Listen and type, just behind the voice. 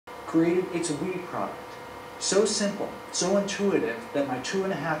created its Wii product. So simple, so intuitive that my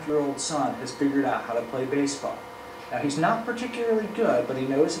 2.5-year-old son has figured out how to play baseball. Now he's not particularly good, but he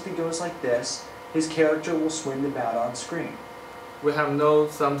knows if he goes like this, his character will swing the bat on screen. We have known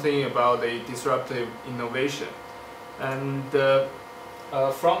something about the disruptive innovation, and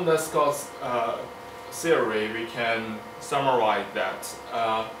from the Scott's theory, we can summarize that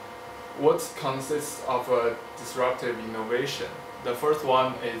what consists of a disruptive innovation. The first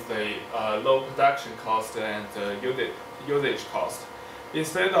one is the low production cost and usage cost.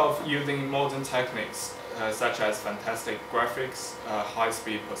 Instead of using modern techniques such as fantastic graphics,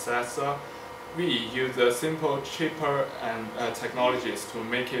 high-speed processor, we use simple, cheaper and technologies to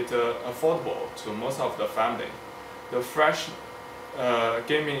make it affordable to most of the family. The fresh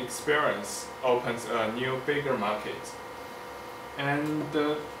gaming experience opens a new, bigger market. And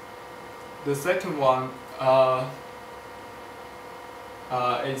the second one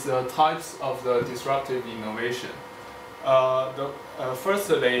is the types of the disruptive innovation.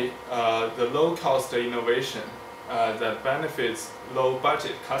 Firstly, the low-cost innovation that benefits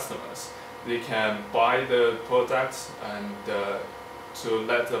low-budget customers. They can buy the product and to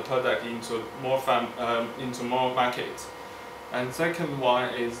let the product into more markets. And second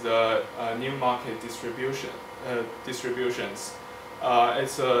one is the new market distributions.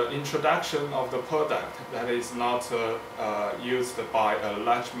 It's an introduction of the product that is not used by a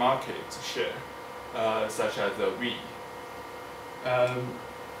large market share, such as the Wii.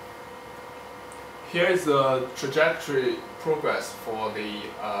 Here is the trajectory progress for the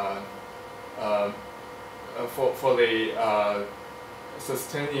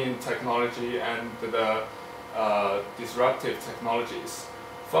sustaining technology and the disruptive technologies.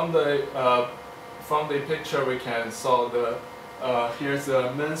 From the picture, we can saw the here's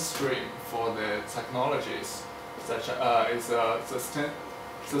the mainstream for the technologies, such as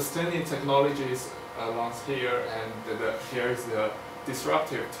sustaining technologies along here, and here is the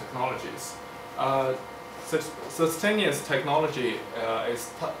disruptive technologies. Sustainable technology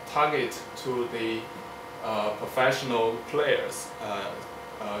is targeted to the professional players,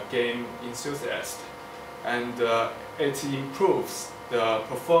 game enthusiasts, and it improves the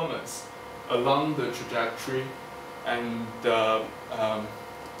performance along the trajectory, and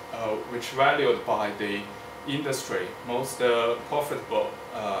which valued by the industry most profitable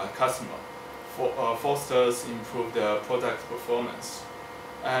customer, fosters improved product performance.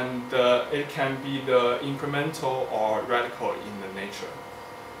 And it can be the incremental or radical in the nature.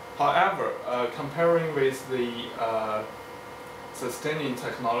 However, comparing with the sustaining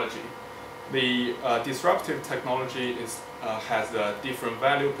technology, the disruptive technology has different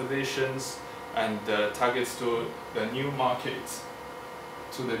value positions and targets to the new markets,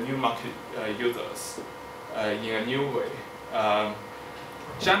 users in a new way.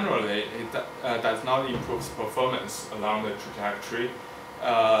 Generally, it does not improve performance along the trajectory,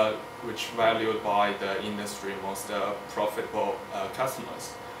 which valued by the industry most profitable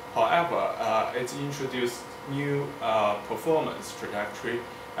customers. However, it introduced new performance trajectory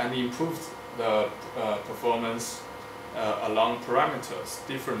and improves the performance along parameters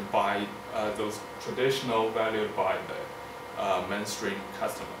different by those traditional valued by the mainstream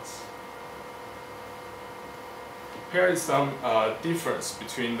customers. Here is some difference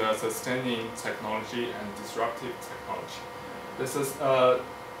between the sustaining technology and disruptive technology. This is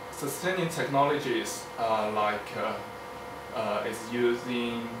sustaining technologies is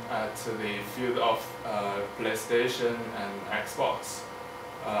using at the field of PlayStation and Xbox,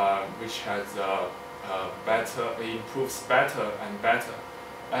 which has improves better and better.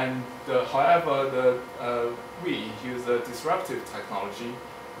 And however, the Wii uses a disruptive technology,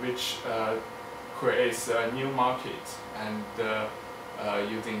 which creates a new market and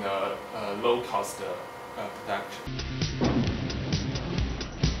using a low-cost production.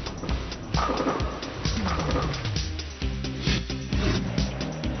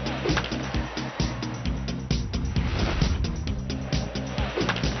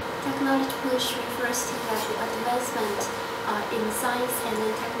 Technology push refers to that the advancement in science and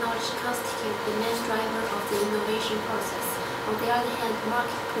technology constitute the main driver of the innovation process. On the other hand,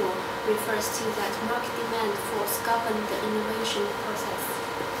 market pull refers to that market demand force govern the innovation process.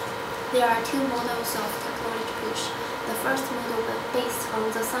 There are two models of technology push. The first model based on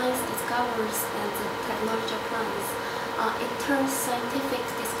the science discoveries and the technology applies. It turns scientific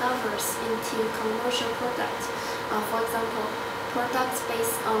discoveries into commercial products. For example, products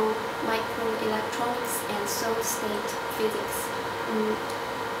based on microelectronics and solid-state physics.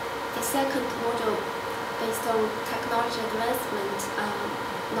 The second model based on technology advancement,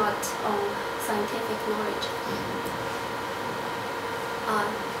 not on scientific knowledge.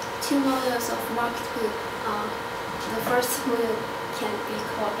 two models of market pool. The first model can be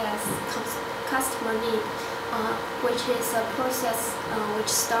called as customer need, which is a process which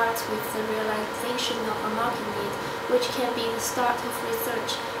starts with the realization of a market need, which can be the start of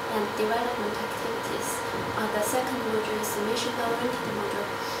research and development activities. The second module is the mission-oriented module.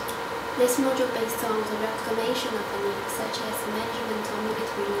 This module based on the recognition of a need, such as management or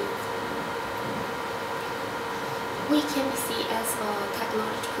military needs. We can be seen as a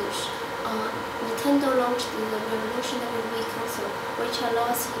technology push. Nintendo launched the revolutionary Wii console, which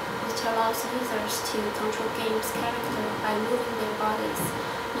allows users to control games' character by moving their bodies.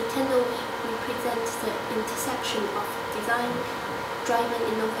 Nintendo Wii represents the intersection of design, driven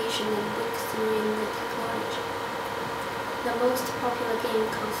innovation, and breakthrough in the technology. The most popular game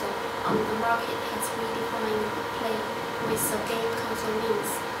console on the market has redefined play with the game console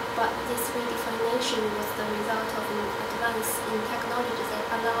means, but this redefinition was the result of an advance in technology that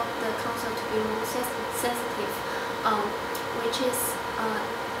allowed the console to be more sensitive, which is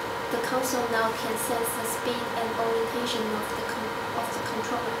the console now can sense the speed and orientation of the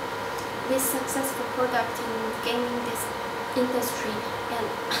controller. This successful product in gaming industry and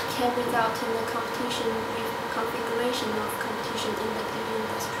can result in the configuration of competition in the gaming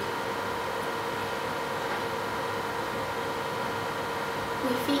industry.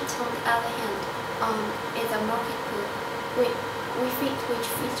 Wii Fit, on the other hand, is a market pool. Wii Fit, which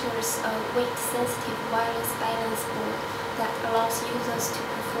features a weight-sensitive wireless balance board that allows users to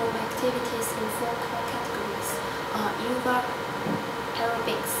perform activities in 4 core categories: yoga,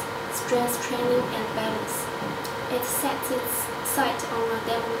 aerobics, strength training, and balance. It sets its sight on a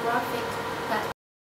demographic